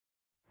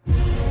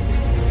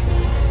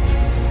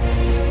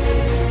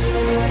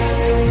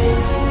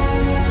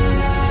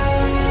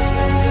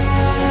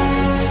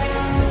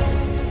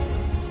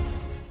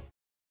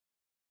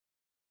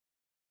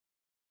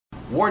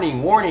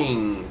Warning,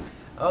 warning!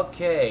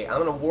 Okay,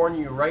 I'm going to warn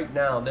you right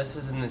now, this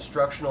is an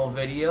instructional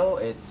video.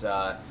 It's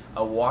a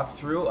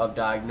walkthrough of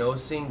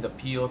diagnosing the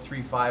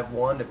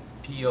P0351 to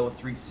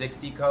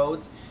P0360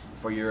 codes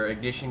for your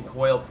ignition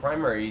coil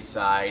primary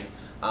side,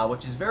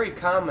 which is very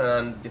common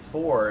on the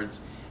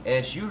Fords, and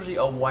it's usually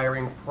a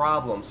wiring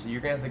problem. So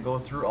you're going to have to go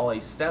through all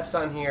these steps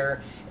on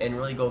here and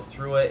really go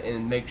through it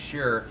and make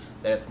sure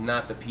that it's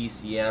not the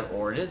PCM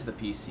or it is the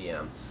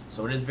PCM.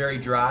 So it is very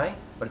dry,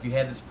 but if you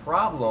have this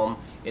problem,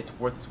 it's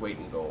worth its weight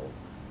in gold.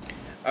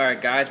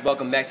 Alright guys,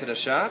 welcome back to the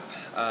shop.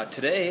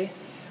 Today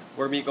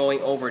we're going to be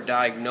going over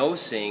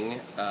diagnosing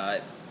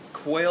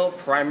coil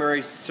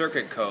primary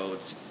circuit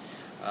codes.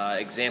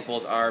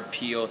 Examples are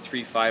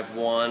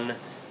P0351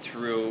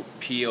 through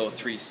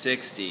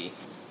P0360.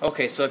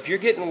 Okay, so if you're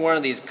getting one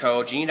of these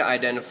codes, you need to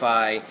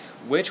identify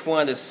which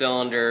one of the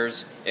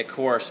cylinders it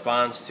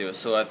corresponds to.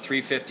 So a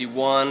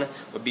 351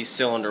 would be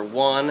cylinder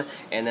 1,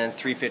 and then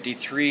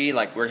 353,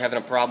 like we're having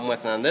a problem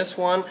with on this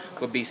one,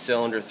 would be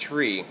cylinder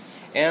 3.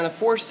 And the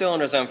 4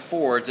 cylinders on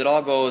Fords, it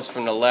all goes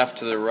from the left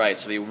to the right,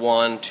 so it'll be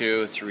 1,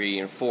 2, 3,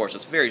 and 4. So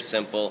it's very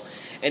simple.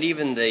 And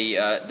even the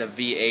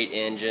V8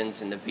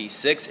 engines and the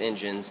V6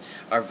 engines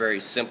are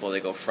very simple. They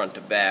go front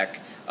to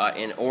back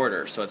in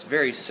order. So it's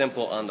very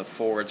simple on the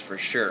Fords for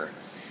sure.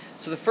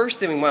 So the first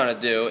thing we want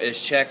to do is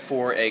check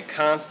for a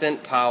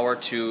constant power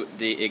to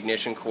the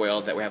ignition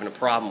coil that we're having a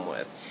problem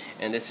with.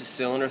 And this is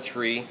cylinder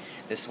 3.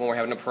 This is one we're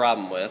having a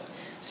problem with.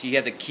 So you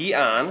have the key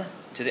on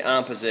to the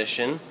on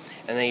position,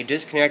 and then you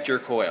disconnect your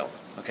coil.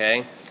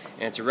 Okay?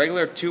 And it's a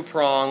regular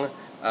 2-prong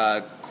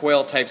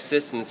coil type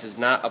system. This is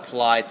not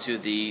applied to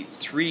the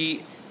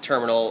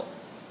 3-terminal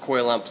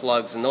coil on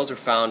plugs, and those are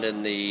found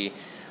in the,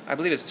 I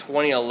believe it's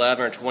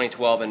 2011 or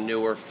 2012 and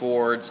newer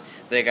Fords.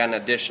 They got an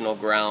additional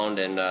ground,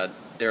 and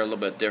they're a little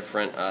bit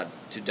different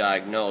to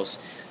diagnose.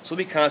 So we'll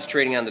be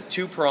concentrating on the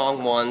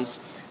 2-prong ones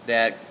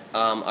that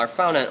are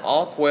found on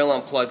all coil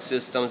on plug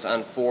systems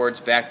on Fords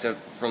back to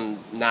from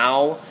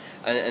now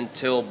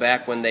until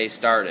back when they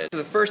started. So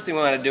the first thing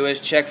we want to do is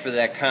check for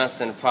that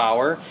constant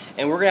power,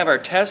 and we're going to have our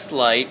test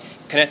light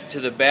connected to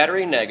the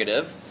battery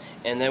negative,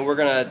 and then we're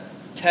going to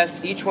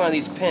test each one of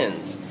these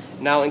pins.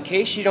 Now, in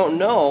case you don't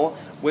know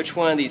which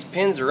one of these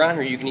pins are on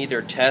here, you can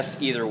either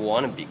test either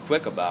one and be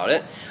quick about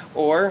it,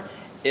 or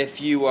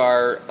if you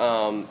are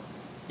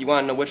you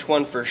want to know which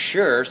one for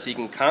sure so you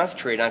can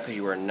concentrate on because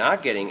you are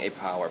not getting a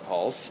power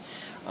pulse,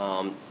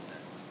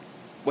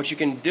 what you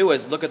can do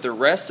is look at the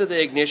rest of the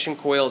ignition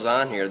coils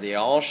on here. They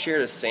all share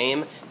the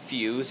same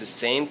fuse, the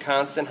same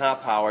constant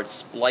hot power. It's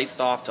spliced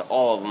off to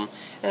all of them,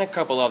 and a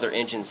couple other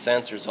engine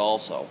sensors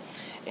also.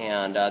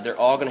 And they're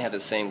all going to have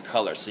the same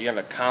color. So you have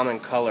a common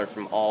color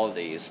from all of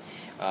these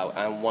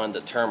on one of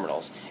the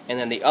terminals. And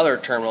then the other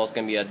terminal is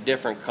going to be a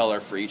different color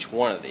for each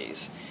one of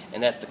these.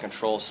 And that's the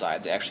control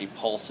side that actually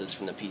pulses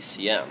from the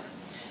PCM.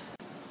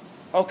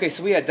 Okay,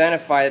 so we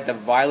identified that the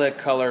violet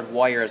colored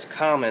wire is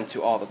common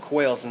to all the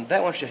coils, and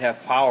that one should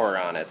have power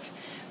on it.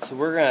 So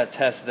we're going to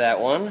test that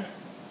one.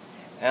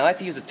 And I like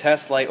to use a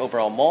test light over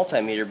a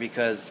multimeter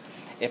because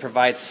it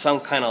provides some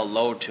kind of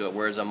load to it,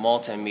 whereas a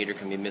multimeter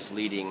can be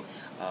misleading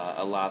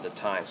a lot of the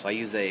time. So I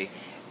use a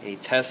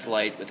test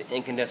light with an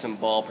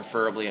incandescent bulb,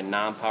 preferably a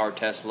non-power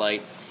test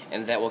light,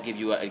 and that will give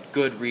you a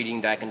good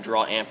reading that I can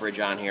draw amperage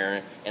on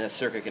here, and the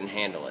circuit can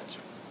handle it.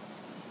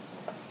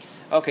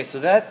 Okay, so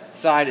that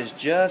side is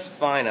just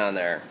fine on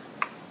there.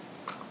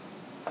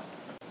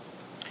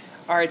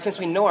 Alright, since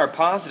we know our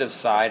positive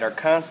side, our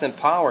constant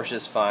power is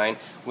just fine,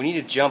 we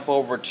need to jump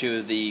over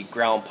to the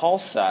ground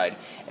pulse side,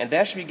 and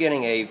that should be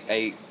getting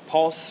a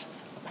pulse,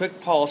 a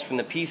quick pulse from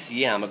the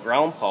PCM, a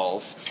ground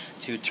pulse,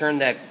 to turn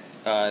that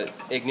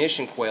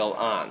ignition coil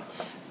on.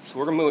 So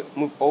we're going to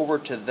move over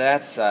to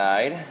that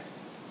side.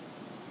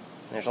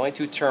 There's only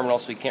 2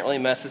 terminals, so we can't really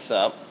mess this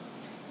up.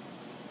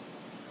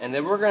 And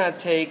then we're going to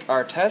take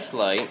our test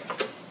light,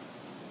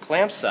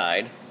 clamp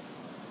side,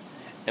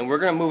 and we're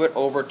going to move it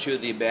over to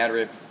the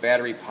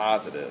battery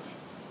positive.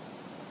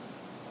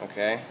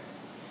 Okay?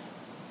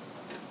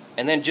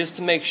 And then just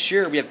to make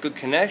sure we have good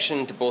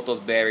connection to both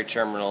those battery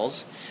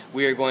terminals,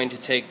 we are going to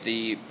take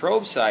the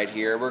probe side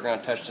here, we're going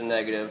to touch the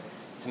negative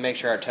to make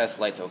sure our test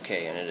light's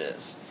okay, and it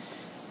is.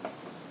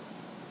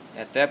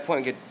 At that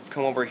point, we can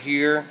come over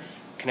here,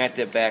 connect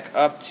it back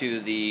up to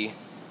the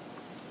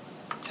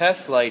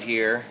test light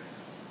here.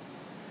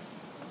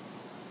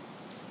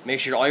 Make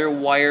sure all your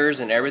wires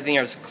and everything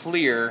is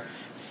clear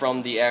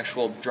from the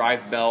actual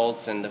drive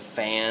belts and the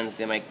fans.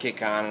 They might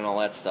kick on and all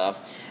that stuff.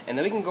 And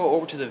then we can go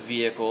over to the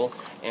vehicle,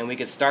 and we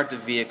can start the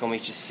vehicle, and we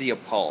should see a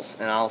pulse.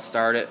 And I'll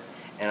start it,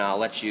 and I'll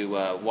let you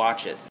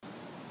watch it.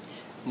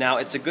 Now,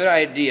 it's a good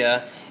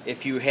idea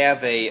if you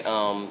have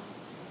a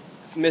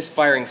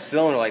misfiring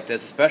cylinder like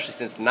this, especially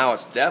since now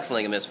it's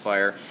definitely a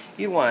misfire,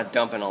 you want to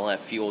dump in all that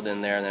fuel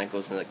in there, and then it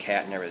goes into the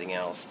cat and everything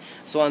else.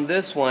 So on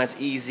this one, it's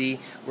easy.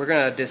 We're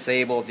going to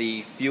disable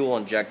the fuel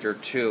injector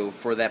too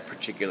for that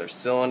particular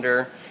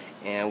cylinder,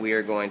 and we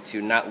are going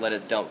to not let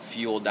it dump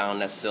fuel down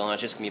that cylinder.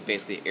 It's just going to be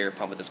basically an air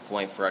pump at this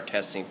point for our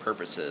testing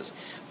purposes.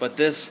 But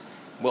this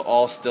will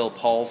all still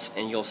pulse,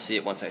 and you'll see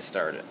it once I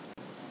start it.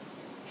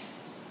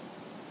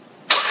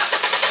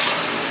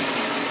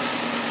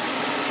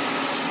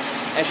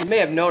 As you may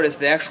have noticed,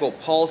 the actual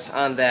pulse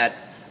on that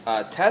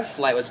test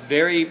light was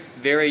very,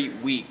 very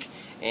weak,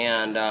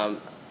 and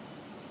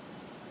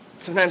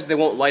sometimes they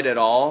won't light at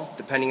all,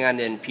 depending on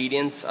the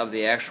impedance of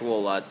the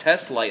actual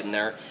test light in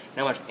there, and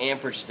how much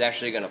amperage it's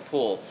actually going to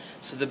pull.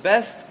 So the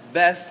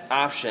best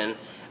option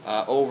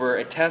over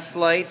a test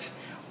light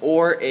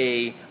or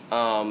a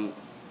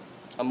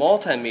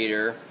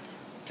multimeter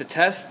to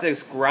test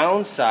this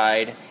ground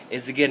side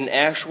is to get an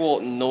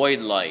actual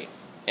Noid light.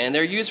 And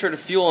they're used for the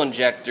fuel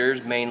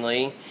injectors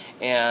mainly,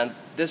 and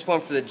this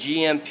one for the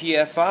GM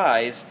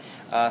PFIs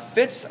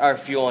fits our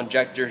fuel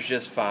injectors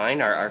just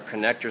fine, our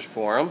connectors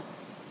for them.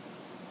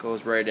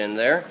 Goes right in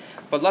there.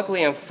 But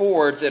luckily on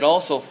Fords it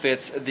also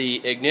fits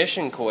the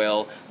ignition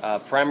coil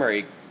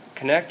primary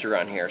connector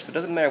on here. So it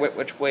doesn't matter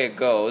which way it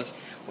goes,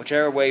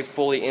 whichever way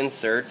fully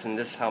inserts, and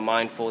this is how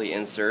mine fully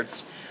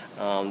inserts.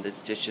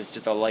 It's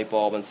just a light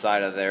bulb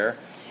inside of there.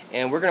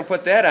 And we're going to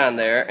put that on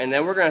there, and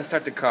then we're going to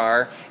start the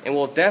car, and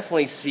we'll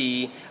definitely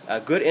see a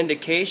good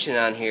indication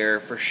on here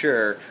for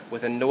sure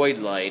with a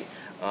Noid light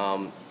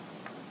to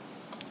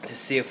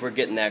see if we're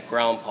getting that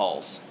ground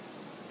pulse.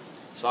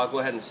 So I'll go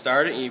ahead and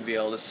start it, and you'll be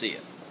able to see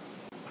it.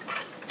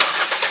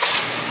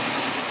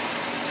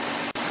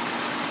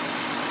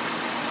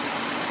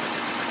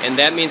 And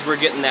that means we're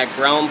getting that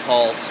ground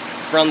pulse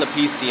from the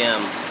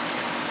PCM.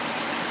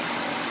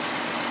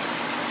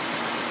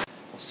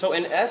 So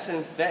in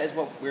essence, that is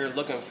what we're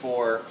looking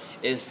for,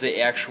 is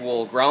the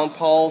actual ground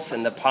pulse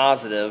and the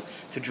positive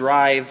to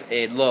drive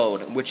a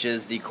load, which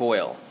is the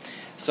coil.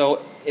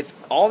 So if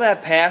all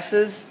that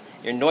passes,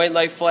 your Noid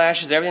light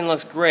flashes, everything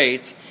looks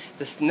great,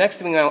 this next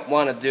thing I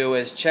want to do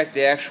is check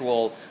the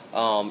actual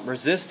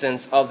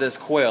resistance of this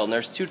coil. And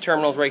there's two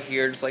terminals right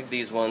here, just like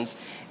these ones,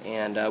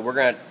 and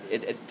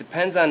it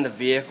depends on the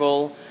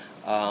vehicle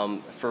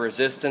for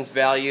resistance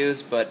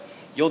values, but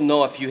you'll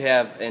know if you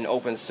have an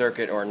open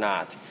circuit or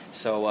not.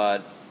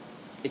 So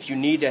if you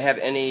need to have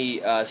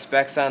any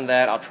specs on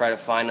that, I'll try to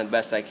find them the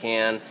best I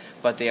can,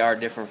 but they are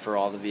different for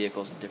all the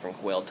vehicles, and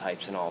different coil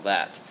types and all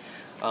that.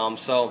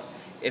 So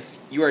if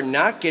you are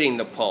not getting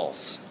the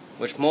pulse,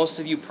 which most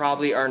of you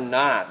probably are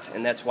not,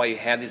 and that's why you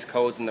have these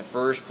codes in the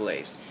first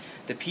place,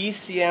 the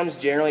PCMs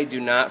generally do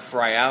not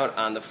fry out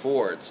on the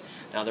Fords.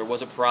 Now there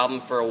was a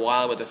problem for a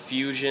while with the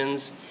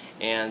Fusions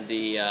and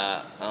the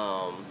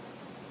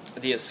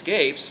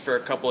Escapes for a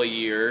couple of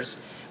years,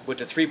 with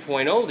the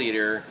 3.0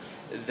 liter,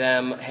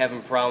 them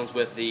having problems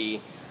with the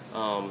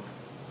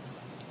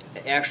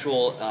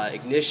actual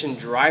ignition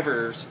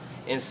drivers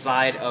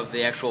inside of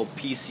the actual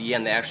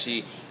PCM. They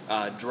actually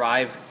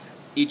drive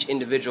each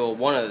individual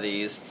one of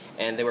these,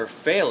 and they were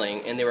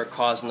failing, and they were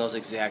causing those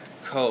exact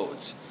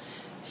codes.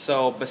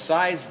 So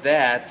besides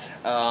that,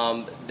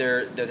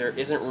 there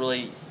isn't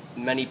really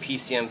many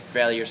PCM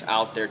failures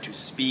out there to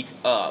speak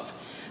of.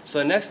 So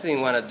the next thing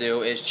we want to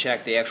do is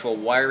check the actual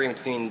wiring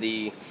between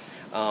the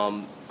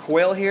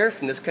coil here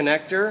from this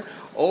connector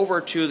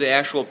over to the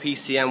actual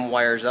PCM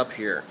wires up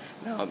here.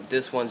 Now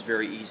this one's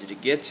very easy to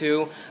get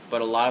to,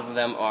 but a lot of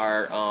them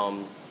are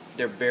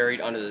they're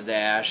buried under the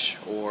dash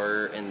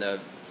or in the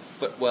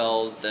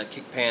footwells, the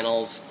kick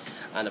panels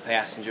on the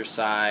passenger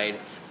side,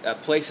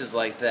 places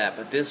like that.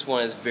 But this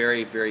one is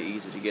very, very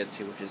easy to get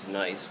to, which is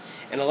nice.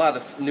 And a lot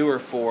of the newer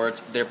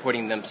Fords, they're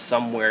putting them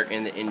somewhere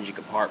in the engine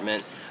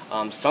compartment.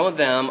 Some of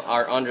them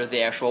are under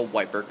the actual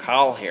wiper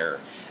cowl here.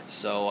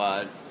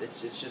 So it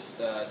just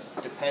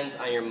depends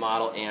on your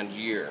model and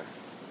year.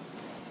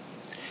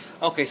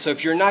 Okay, so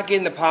if you're not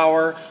getting the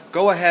power,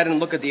 go ahead and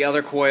look at the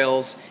other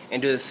coils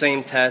and do the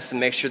same test and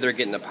make sure they're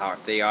getting the power.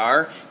 If they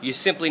are, you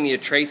simply need to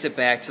trace it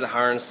back to the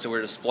harness to where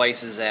the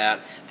splice is at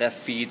that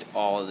feeds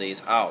all of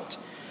these out.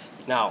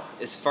 Now,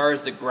 as far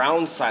as the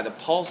ground side, the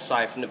pulse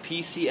side from the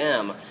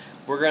PCM,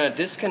 we're going to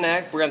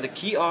disconnect, we're going to have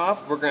the key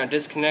off, we're going to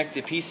disconnect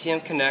the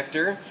PCM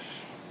connector,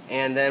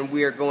 and then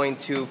we are going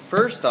to,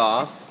 first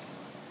off,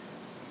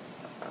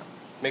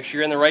 make sure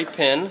you're in the right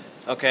pin,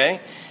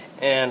 okay?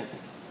 And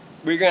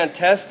we're going to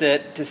test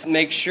it to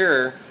make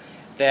sure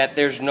that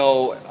there's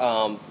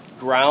no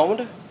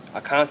ground,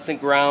 a constant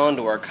ground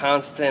or a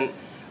constant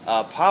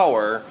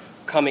power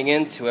coming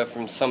into it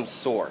from some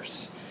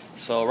source.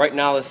 So right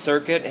now the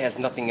circuit has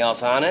nothing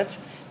else on it,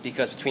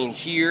 because between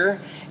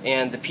here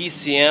and the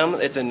PCM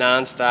it's a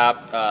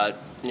non-stop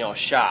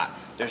shot.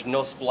 There's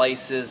no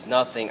splices,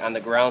 nothing on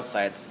the ground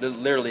side. It's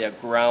literally a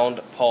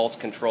ground pulse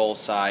control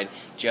side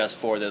just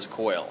for this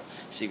coil.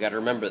 So you got to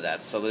remember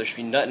that. So there should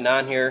be nothing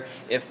on here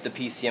if the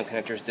PCM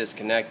connector is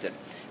disconnected.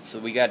 So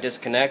we got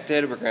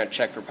disconnected. We're going to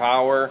check for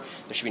power.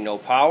 There should be no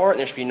power, and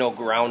there should be no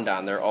ground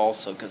on there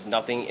also, because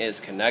nothing is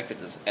connected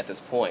at this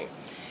point.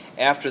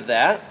 After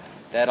that,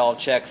 that all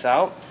checks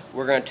out.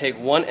 We're going to take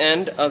one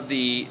end of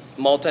the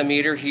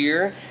multimeter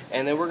here,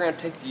 and then we're going to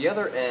take the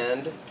other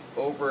end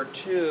over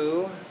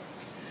to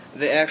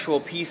the actual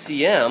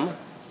PCM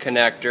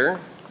connector.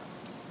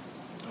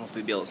 I'll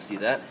hopefully you'll be able to see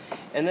that.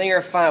 And then you're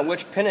going to find out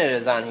which pin it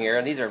is on here.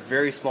 And these are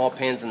very small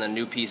pins in the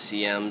new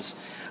PCMs.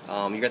 You're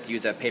going to have to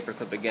use that paper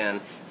clip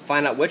again.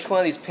 Find out which one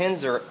of these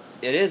pins it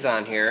is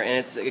on here,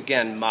 and it's,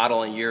 again,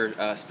 model and year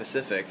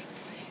specific.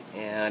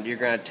 And you're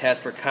going to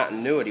test for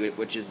continuity,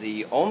 which is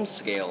the ohm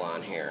scale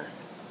on here.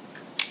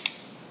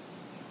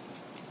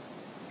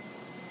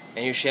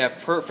 And you should have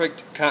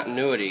perfect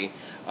continuity,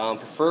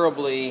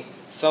 preferably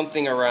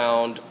something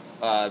around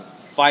 5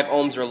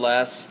 ohms or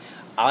less.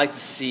 I like to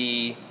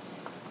see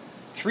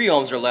 3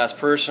 ohms or less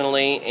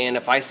personally, and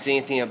if I see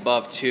anything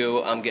above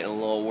 2, I'm getting a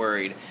little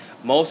worried.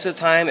 Most of the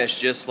time it's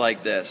just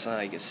like this.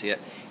 You can see it.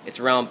 It's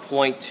around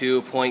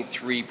 0.2,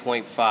 0.3,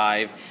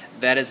 0.5.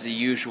 That is the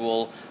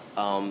usual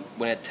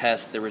when it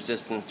tests the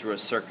resistance through a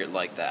circuit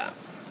like that.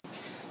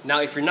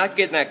 Now if you're not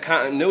getting that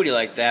continuity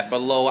like that,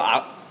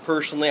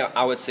 personally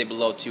I would say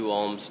below 2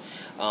 ohms.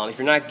 If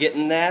you're not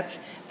getting that,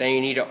 then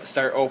you need to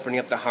start opening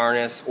up the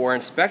harness or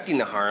inspecting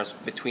the harness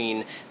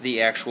between the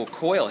actual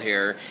coil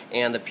here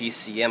and the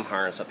PCM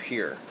harness up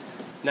here.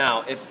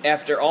 Now, if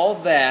after all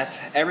that,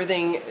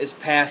 everything is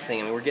passing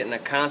and we're getting a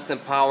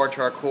constant power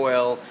to our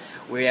coil,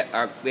 we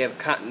have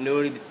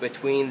continuity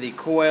between the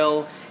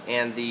coil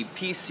and the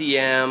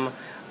PCM,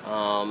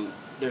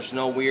 there's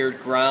no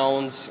weird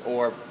grounds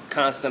or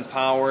constant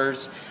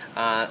powers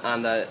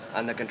on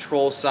the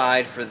control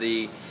side for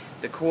the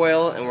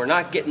coil, and we're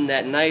not getting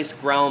that nice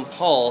ground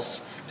pulse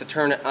to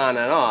turn it on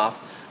and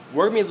off,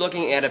 we're going to be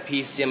looking at a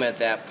PCM at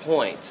that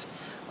point.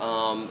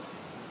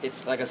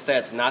 It's like I said,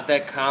 it's not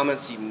that common,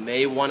 so you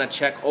may want to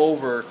check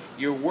over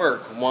your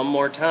work one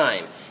more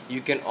time.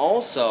 You can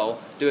also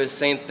do the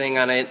same thing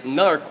on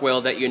another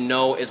coil that you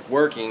know is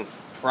working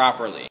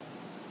properly.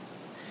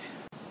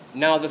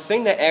 Now the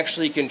thing that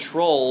actually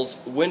controls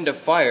when to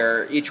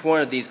fire each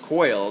one of these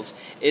coils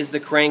is the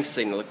crank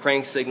signal. The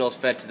crank signal is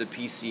fed to the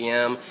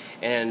PCM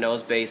and it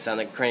knows based on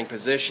the crank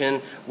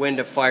position when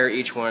to fire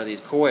each one of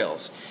these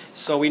coils.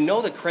 So we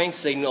know the crank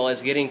signal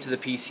is getting to the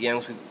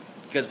PCM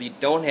because we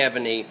don't have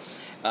any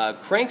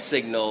crank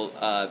signal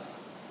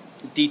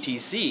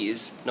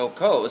DTCs, no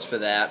codes for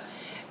that.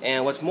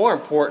 And what's more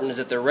important is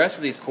that the rest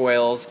of these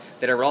coils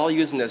that are all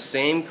using the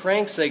same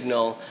crank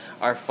signal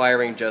are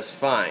firing just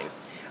fine.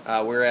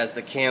 Whereas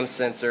the cam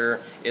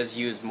sensor is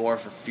used more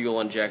for fuel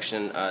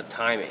injection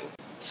timing.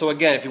 So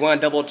again, if you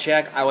want to double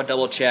check, I would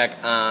double check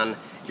on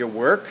your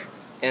work,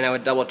 and I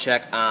would double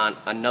check on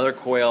another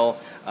coil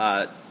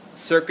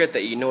circuit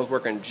that you know is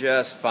working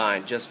just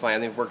fine,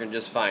 everything's working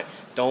just fine.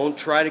 Don't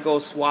try to go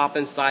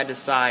swapping side to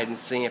side and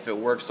seeing if it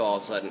works all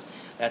of a sudden.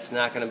 That's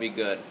not going to be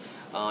good.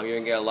 You're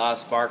going to get a lot of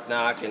spark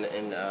knock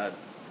and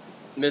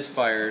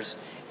misfires,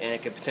 and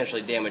it could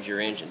potentially damage your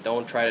engine.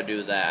 Don't try to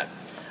do that.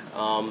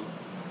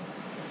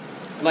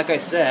 Like I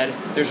said,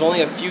 there's only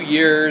a few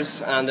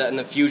years on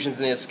the fusions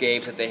and the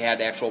escapes that they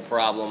had actual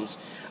problems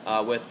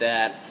with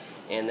that,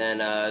 and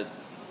then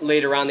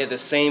later on they had the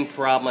same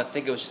problem. I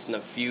think it was just in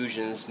the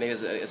fusions, maybe it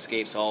was the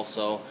escapes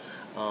also,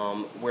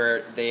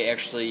 where they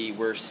actually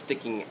were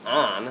sticking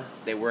on.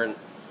 They weren't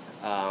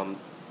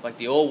like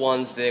the old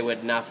ones. They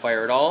would not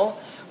fire at all.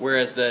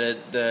 Whereas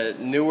the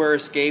newer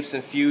escapes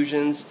and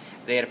fusions,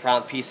 they had a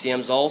problem with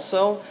PCMs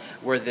also,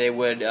 where they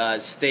would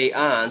stay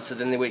on, so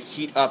then they would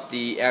heat up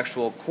the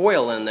actual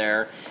coil in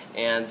there,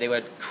 and they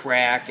would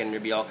crack, and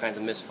there'd be all kinds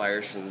of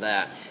misfires from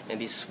that, and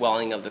be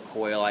swelling of the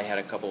coil. I had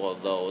a couple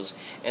of those,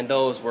 and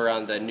those were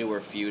on the newer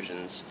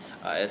fusions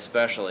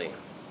especially.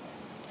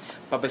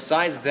 But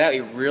besides that, we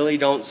really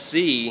don't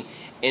see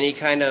any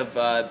kind of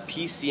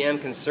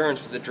PCM concerns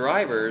for the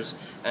drivers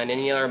on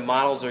any other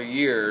models or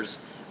years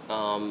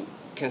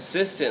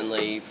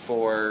consistently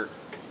for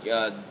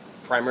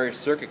primary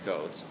circuit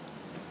codes.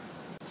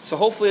 So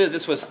hopefully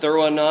this was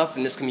thorough enough,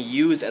 and this can be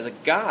used as a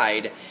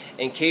guide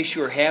in case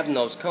you are having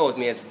those codes. I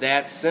mean, it's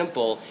that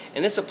simple,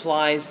 and this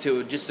applies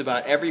to just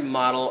about every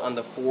model on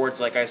the Fords,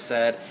 like I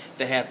said,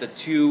 that have the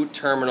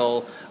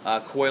 2-terminal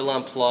coil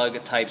on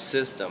plug type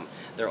system.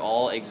 They're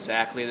all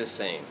exactly the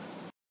same.